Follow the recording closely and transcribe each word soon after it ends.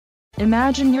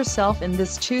Imagine yourself in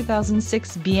this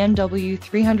 2006 BMW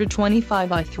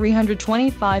 325i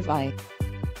 325i.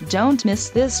 Don't miss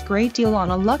this great deal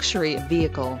on a luxury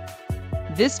vehicle.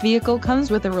 This vehicle comes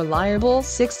with a reliable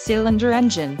 6-cylinder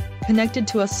engine, connected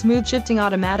to a smooth shifting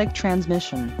automatic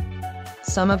transmission.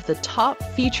 Some of the top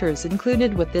features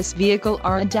included with this vehicle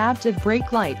are adaptive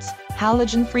brake lights,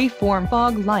 halogen freeform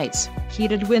fog lights,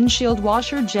 heated windshield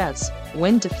washer jets,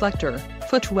 wind deflector,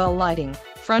 footwell lighting,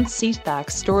 front seat back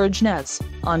storage nets,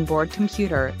 onboard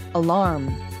computer,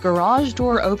 alarm, garage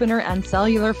door opener and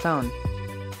cellular phone.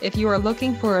 If you are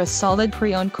looking for a solid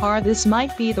pre-owned car, this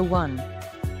might be the one.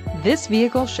 This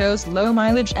vehicle shows low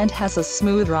mileage and has a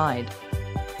smooth ride.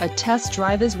 A test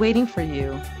drive is waiting for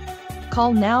you.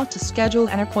 Call now to schedule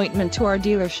an appointment to our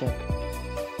dealership.